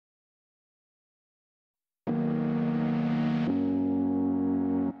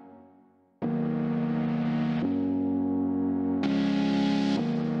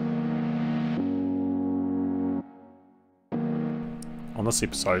on this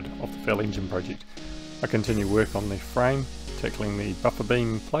episode of the Fell Engine project. I continue work on the frame, tackling the buffer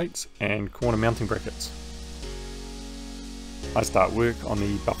beam plates and corner mounting brackets. I start work on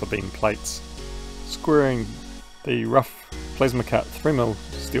the buffer beam plates, squaring the rough plasma cut 3mm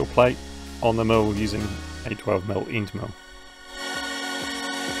steel plate on the mill using a 12mm end mill.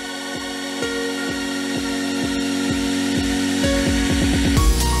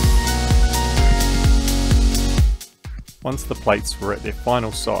 Once the plates were at their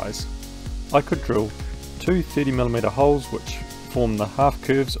final size, I could drill two 30mm holes which form the half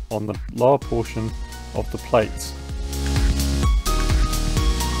curves on the lower portion of the plates.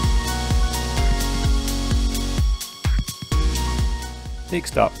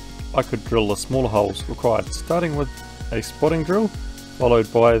 Next up, I could drill the smaller holes required, starting with a spotting drill,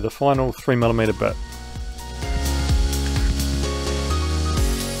 followed by the final 3mm bit.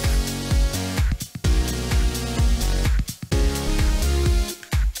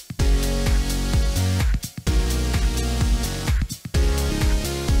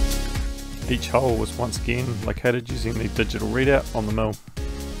 Each hole was once again located using the digital readout on the mill.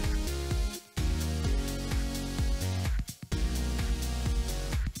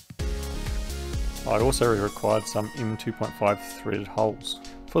 I also required some M2.5 threaded holes.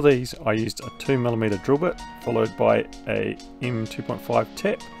 For these I used a 2mm drill bit followed by a M2.5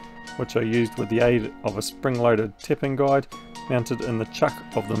 tap, which I used with the aid of a spring-loaded tapping guide mounted in the chuck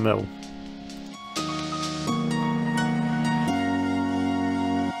of the mill.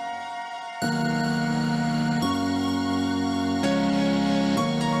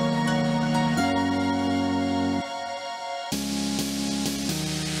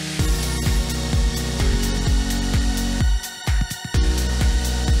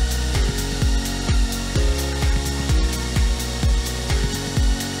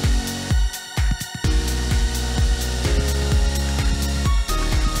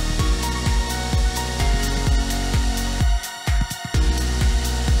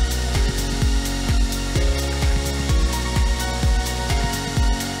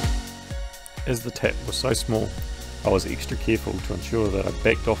 As the tap was so small, I was extra careful to ensure that I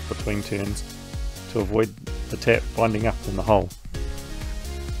backed off between turns to avoid the tap binding up in the hole.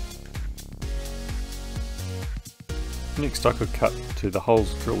 Next I could cut to the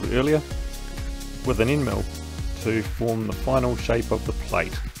holes drilled earlier with an end mill to form the final shape of the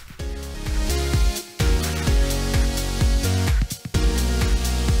plate.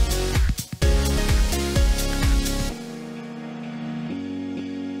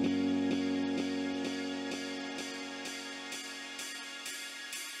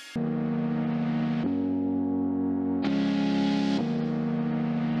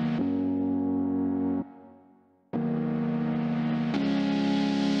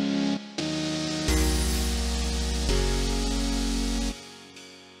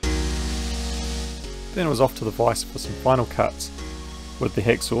 Then it was off to the vise for some final cuts with the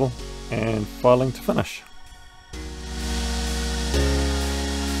hacksaw and filing to finish.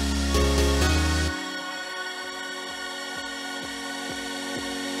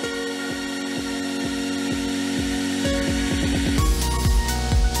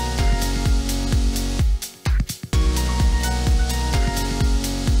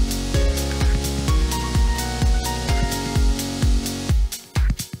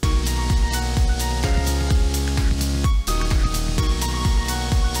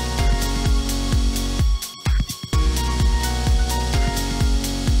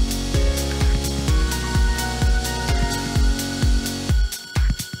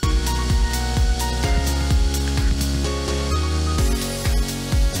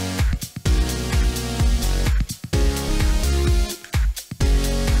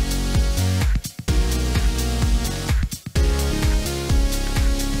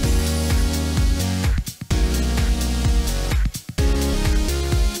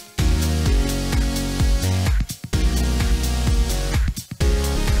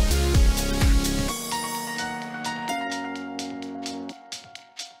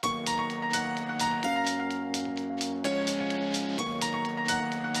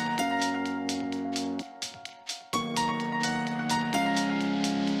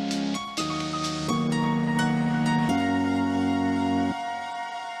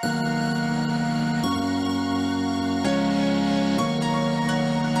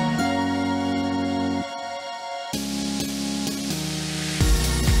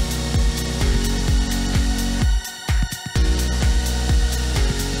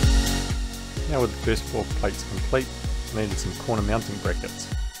 Now with the first 4 plates complete, I needed some corner mounting brackets.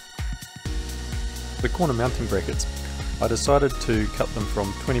 The corner mounting brackets, I decided to cut them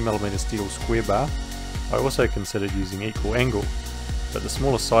from 20mm steel square bar. I also considered using equal angle, but the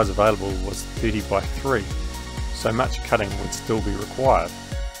smallest size available was 30 by 3, so much cutting would still be required.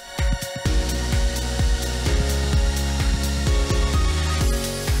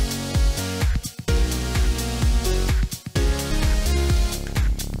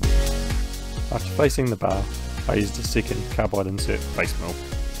 After facing the bar, I used a second carbide insert face mill,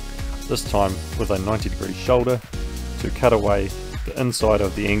 this time with a 90-degree shoulder, to cut away the inside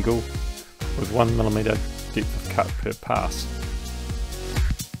of the angle with 1mm depth of cut per pass.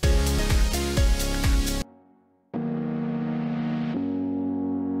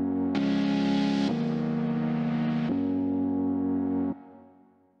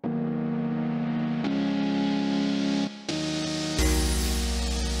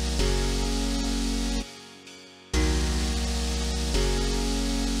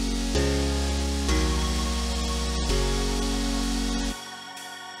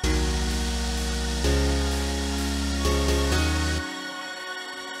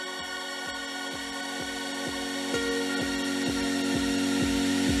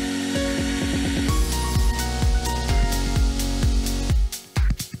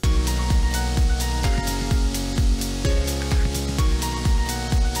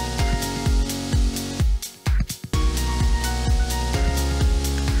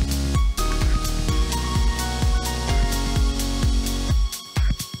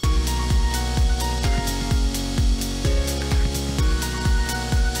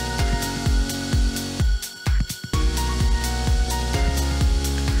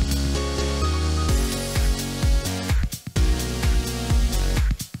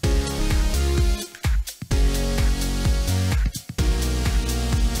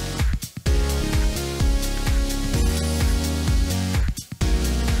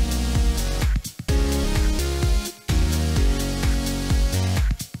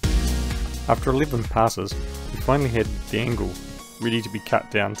 After 11 passes, we finally had the angle ready to be cut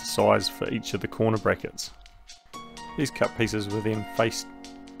down to size for each of the corner brackets. These cut pieces were then faced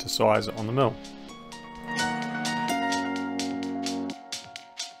to size on the mill.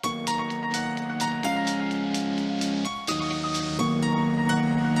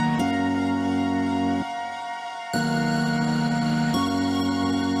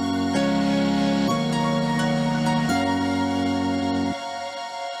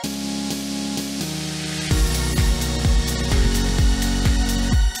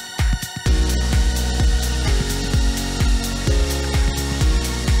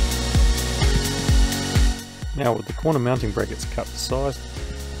 Now with the corner mounting brackets cut to size,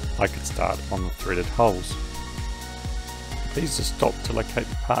 I could start on the threaded holes. These are stopped to locate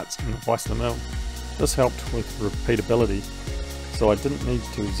the parts in the vise of the mill. This helped with repeatability, so I didn't need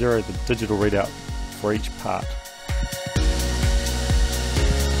to zero the digital readout for each part.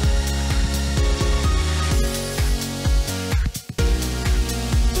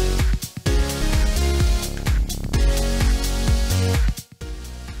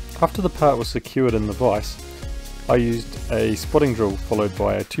 After the part was secured in the vise, I used a spotting drill followed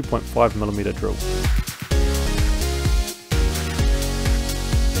by a 2.5mm drill.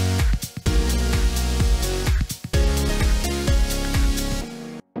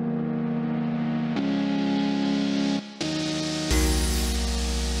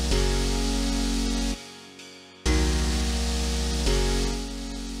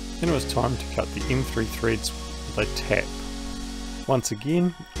 Then it was time to cut the M3 threads with a tap. Once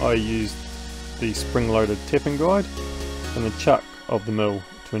again, I used the spring-loaded tapping guide and the chuck of the mill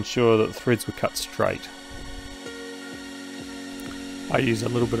to ensure that the threads were cut straight. I use a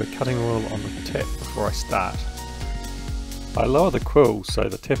little bit of cutting oil on the tap before I start. I lower the quill so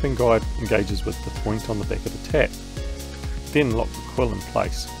the tapping guide engages with the point on the back of the tap, then lock the quill in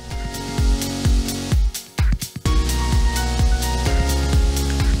place.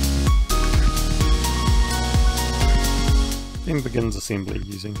 Then begins assembly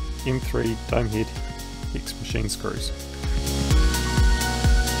using M3 dome head hex machine screws.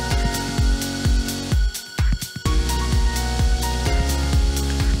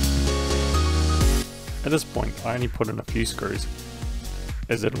 At this point I only put in a few screws,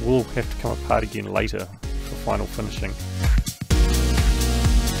 as it will have to come apart again later for final finishing.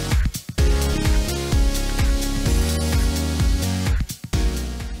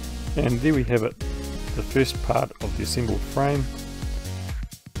 And there we have it, the first part of the assembled frame.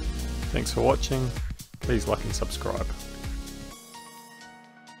 Thanks for watching, please like and subscribe.